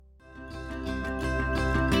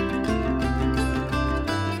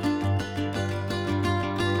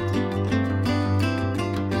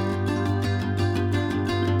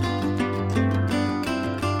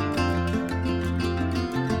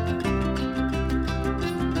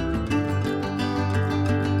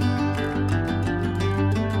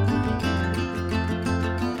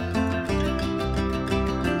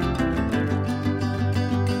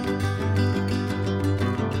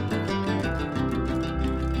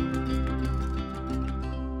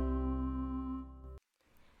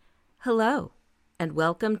Hello, and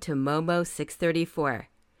welcome to Momo 634,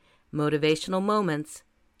 Motivational Moments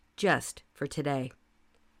just for today.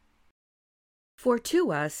 For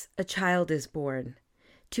to us a child is born,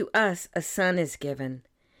 to us a son is given,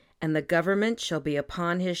 and the government shall be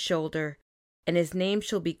upon his shoulder, and his name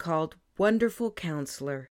shall be called Wonderful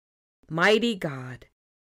Counselor, Mighty God,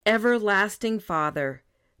 Everlasting Father,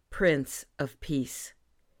 Prince of Peace.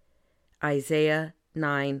 Isaiah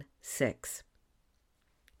 9:6.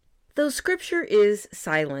 Though Scripture is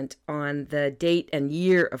silent on the date and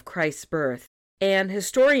year of Christ's birth, and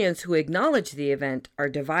historians who acknowledge the event are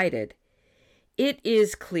divided, it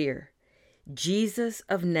is clear Jesus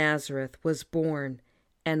of Nazareth was born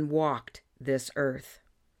and walked this earth.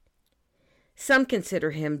 Some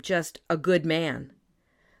consider him just a good man.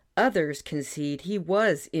 Others concede he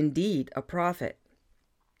was indeed a prophet.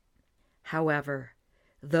 However,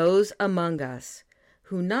 those among us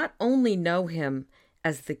who not only know him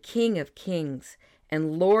as the King of Kings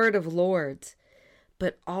and Lord of Lords,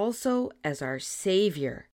 but also as our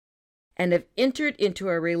Savior, and have entered into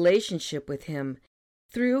a relationship with him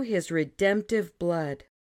through his redemptive blood,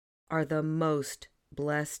 are the most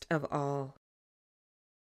blessed of all.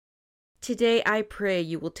 Today I pray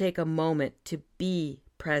you will take a moment to be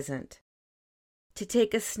present, to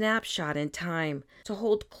take a snapshot in time to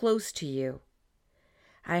hold close to you.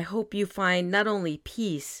 I hope you find not only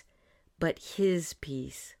peace, but his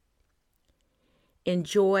peace.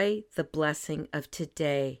 Enjoy the blessing of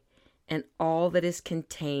today and all that is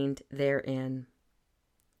contained therein.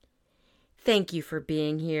 Thank you for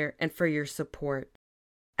being here and for your support.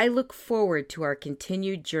 I look forward to our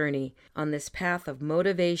continued journey on this path of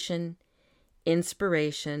motivation,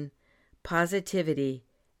 inspiration, positivity,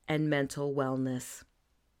 and mental wellness.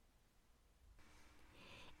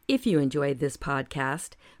 If you enjoyed this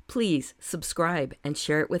podcast, please subscribe and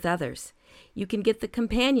share it with others. You can get the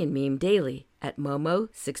companion meme daily at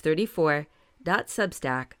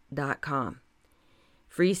momo634.substack.com.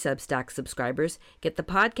 Free Substack subscribers get the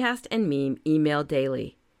podcast and meme emailed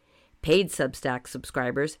daily. Paid Substack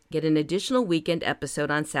subscribers get an additional weekend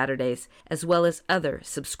episode on Saturdays, as well as other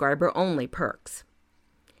subscriber-only perks.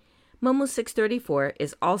 Momo 634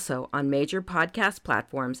 is also on major podcast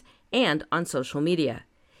platforms and on social media.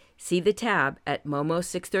 See the tab at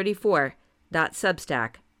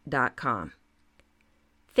momo634.substack.com.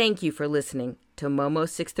 Thank you for listening to Momo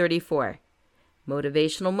 634,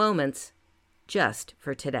 Motivational Moments just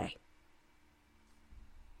for today.